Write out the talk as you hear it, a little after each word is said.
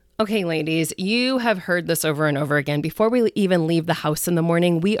Okay, ladies, you have heard this over and over again. Before we even leave the house in the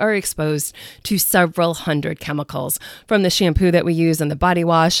morning, we are exposed to several hundred chemicals, from the shampoo that we use and the body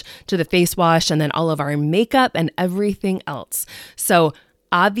wash to the face wash, and then all of our makeup and everything else. So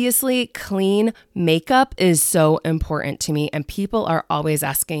obviously, clean makeup is so important to me, and people are always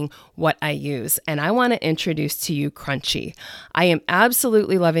asking what I use. And I want to introduce to you Crunchi. I am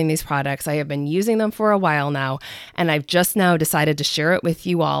absolutely loving these products. I have been using them for a while now, and I've just now decided to share it with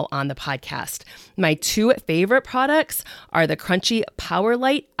you all on the podcast. My two favorite products are the Crunchi Power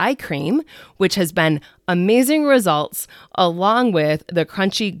Light Eye Cream, which has been amazing results, along with the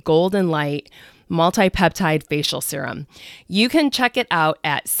Crunchi Golden Light Multi-Peptide Facial Serum. You can check it out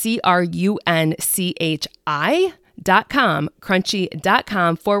at crunchi.com,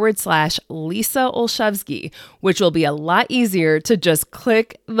 crunchi.com/Lisa Olszewski, which will be a lot easier to just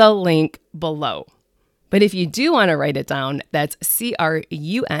click the link below. But if you do want to write it down, that's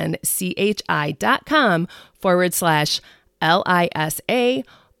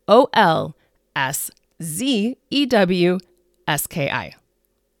crunchi.com/LisaOlszewski.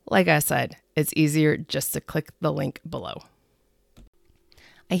 Like I said, it's easier just to click the link below.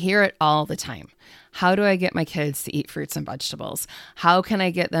 I hear it all the time. How do I get my kids to eat fruits and vegetables? How can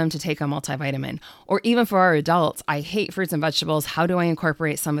I get them to take a multivitamin? Or even for our adults, I hate fruits and vegetables. How do I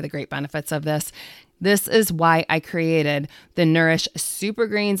incorporate some of the great benefits of this? This is why I created the Nourish Super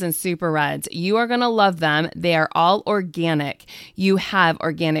Greens and Super Reds. You are going to love them. They are all organic. You have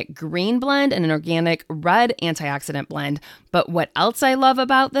organic green blend and an organic red antioxidant blend. But what else I love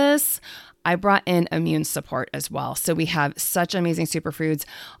about this? I brought in immune support as well. So we have such amazing superfoods,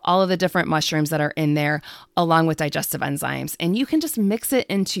 all of the different mushrooms that are in there, along with digestive enzymes. And you can just mix it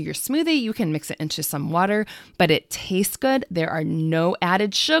into your smoothie. You can mix it into some water, but it tastes good. There are no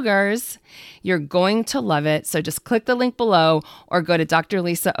added sugars. You're going to love it. So just click the link below or go to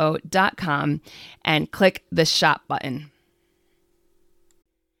drlisao.com and click the shop button.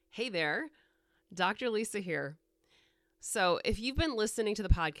 Hey there, Dr. Lisa here. So if you've been listening to the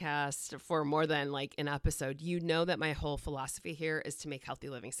podcast for more than like an episode, you know that my whole philosophy here is to make healthy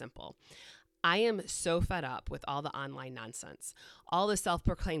living simple. I am so fed up with all the online nonsense, all the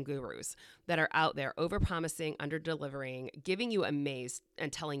self-proclaimed gurus that are out there over-promising, under-delivering, giving you a maze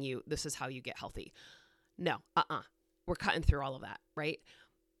and telling you this is how you get healthy. No, we're cutting through all of that, right?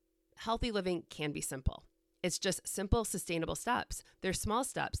 Healthy living can be simple. It's just simple, sustainable steps. They're small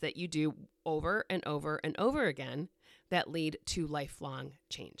steps that you do over and over and over again that lead to lifelong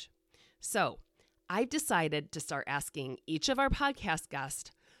change. So I've decided to start asking each of our podcast guests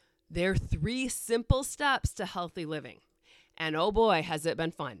their 3 simple steps to healthy living. And oh boy, has it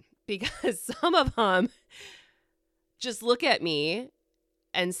been fun, because some of them just look at me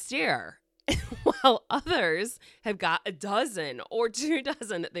and stare, while others have got a dozen or 2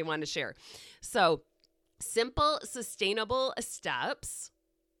 dozen that they want to share. So simple, sustainable steps.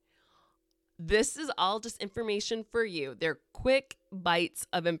 This is all just information for you. They're quick bites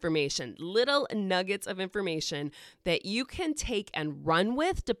of information, little nuggets of information that you can take and run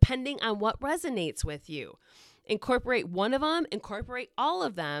with depending on what resonates with you. Incorporate one of them, incorporate all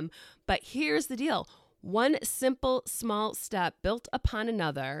of them. But here's the deal. One simple, small step built upon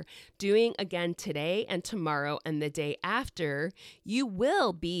another, doing again today and tomorrow and the day after, you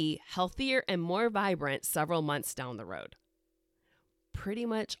will be healthier and more vibrant several months down the road. Pretty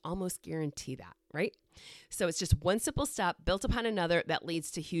much almost guarantee that, right? So it's just one simple step built upon another that leads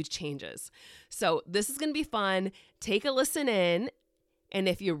to huge changes. So this is going to be fun. Take a listen in. And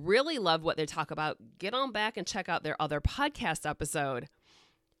if you really love what they talk about, get on back and check out their other podcast episode.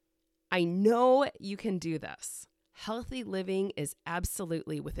 I know you can do this. Healthy living is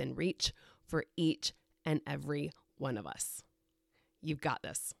absolutely within reach for each and every one of us. You've got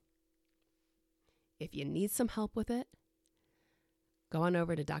this. If you need some help with it, go on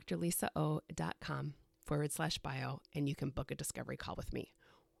over to drlisao.com/bio and you can book a discovery call with me.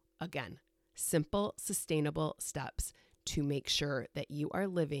 Again, simple, sustainable steps to make sure that you are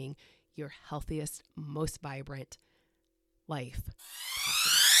living your healthiest, most vibrant life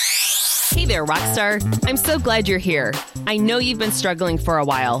possible. Hey there, Rockstar. I'm so glad you're here. I know you've been struggling for a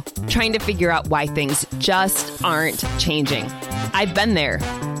while, trying to figure out why things just aren't changing. I've been there.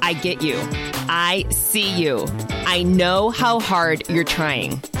 I get you. I see you. I know how hard you're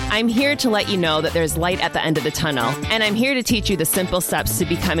trying. I'm here to let you know that there's light at the end of the tunnel, and I'm here to teach you the simple steps to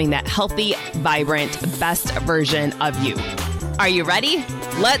becoming that healthy, vibrant, best version of you. Are you ready?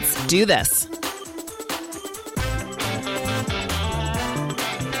 Let's do this.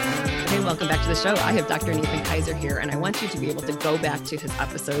 Okay, welcome back to the show. I have Dr. Nathan Kaiser here, and I want you to be able to go back to his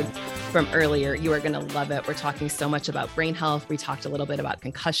episode from earlier. You are going to love it. We're talking so much about brain health. We talked a little bit about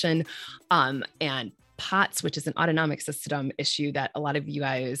concussion and POTS, which is an autonomic system issue that a lot of you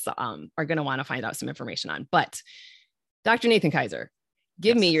guys are going to want to find out some information on. But Dr. Nathan Kaiser,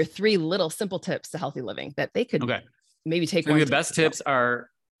 give me your 3 little simple tips to healthy living that they could maybe take. So the best tips are,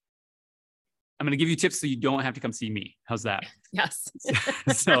 I'm going to give you tips so you don't have to come see me. How's that? Yes.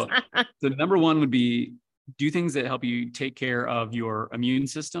 So the number 1 would be do things that help you take care of your immune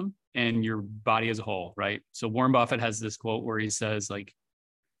system and your body as a whole, right? So Warren Buffett has this quote where he says, like,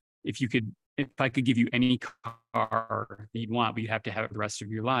 if I could give you any car that you'd want, but you have to have it the rest of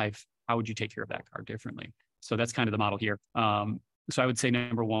your life, how would you take care of that car differently? So that's kind of the model here. So I would say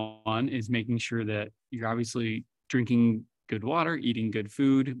number 1 is making sure that you're obviously drinking good water, eating good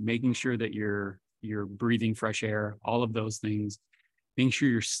food, making sure that you're breathing fresh air, all of those things, making sure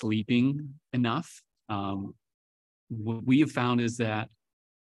you're sleeping enough. What we have found is that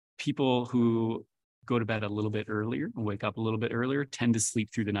people who go to bed a little bit earlier and wake up a little bit earlier tend to sleep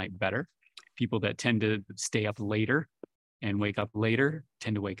through the night better. People that tend to stay up later and wake up later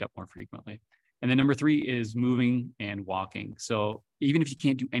tend to wake up more frequently. And then number 3 is moving and walking. So even if you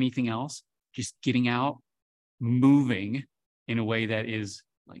can't do anything else, just getting out, moving in a way that is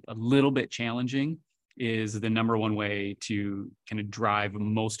like a little bit challenging is the number 1 way to kind of drive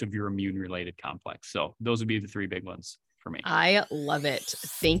most of your immune related complex. So those would be the 3 big ones for me. I love it.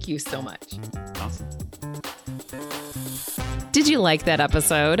 Thank you so much. Awesome. Did you like that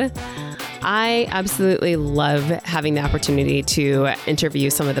episode? I absolutely love having the opportunity to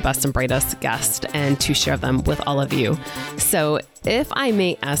interview some of the best and brightest guests and to share them with all of you. So if I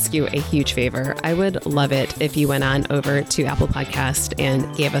may ask you a huge favor, I would love it if you went on over to Apple Podcast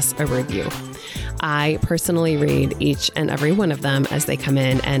and gave us a review. I personally read each and every one of them as they come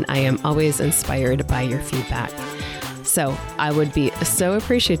in, and I am always inspired by your feedback. So I would be so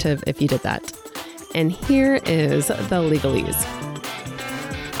appreciative if you did that. And here is the legalese.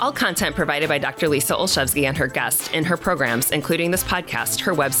 All content provided by Dr. Lisa Olszewski and her guests in her programs, including this podcast,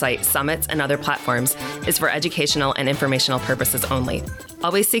 her website, summits, and other platforms, is for educational and informational purposes only.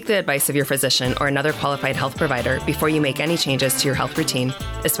 Always seek the advice of your physician or another qualified health provider before you make any changes to your health routine,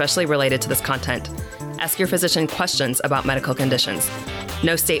 especially related to this content. Ask your physician questions about medical conditions.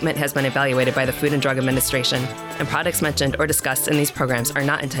 No statement has been evaluated by the Food and Drug Administration, and products mentioned or discussed in these programs are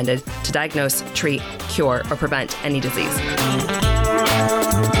not intended to diagnose, treat, cure, or prevent any disease.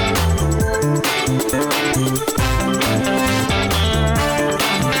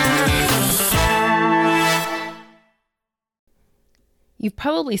 You've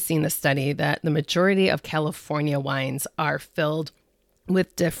probably seen the study that the majority of California wines are filled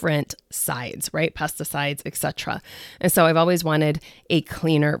with different sides, right? Pesticides, etc. And so I've always wanted a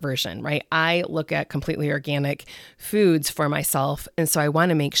cleaner version, right? I look at completely organic foods for myself. And so I want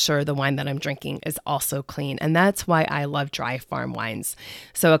to make sure the wine that I'm drinking is also clean. And that's why I love Dry Farm wines.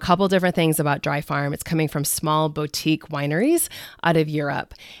 So a couple different things about Dry Farm. It's coming from small boutique wineries out of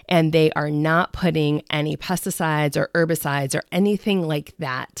Europe, and they are not putting any pesticides or herbicides or anything like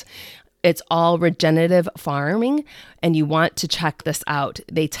that. It's all regenerative farming, and you want to check this out.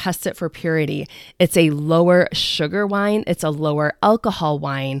 They test it for purity. It's a lower sugar wine. It's a lower alcohol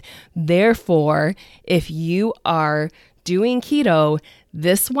wine. Therefore, if you are doing keto,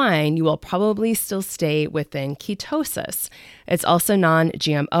 this wine, you will probably still stay within ketosis. It's also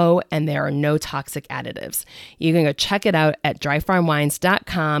non-GMO, and there are no toxic additives. You can go check it out at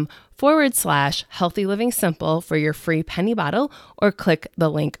dryfarmwines.com/healthy living simple for your free penny bottle, or click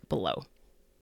the link below.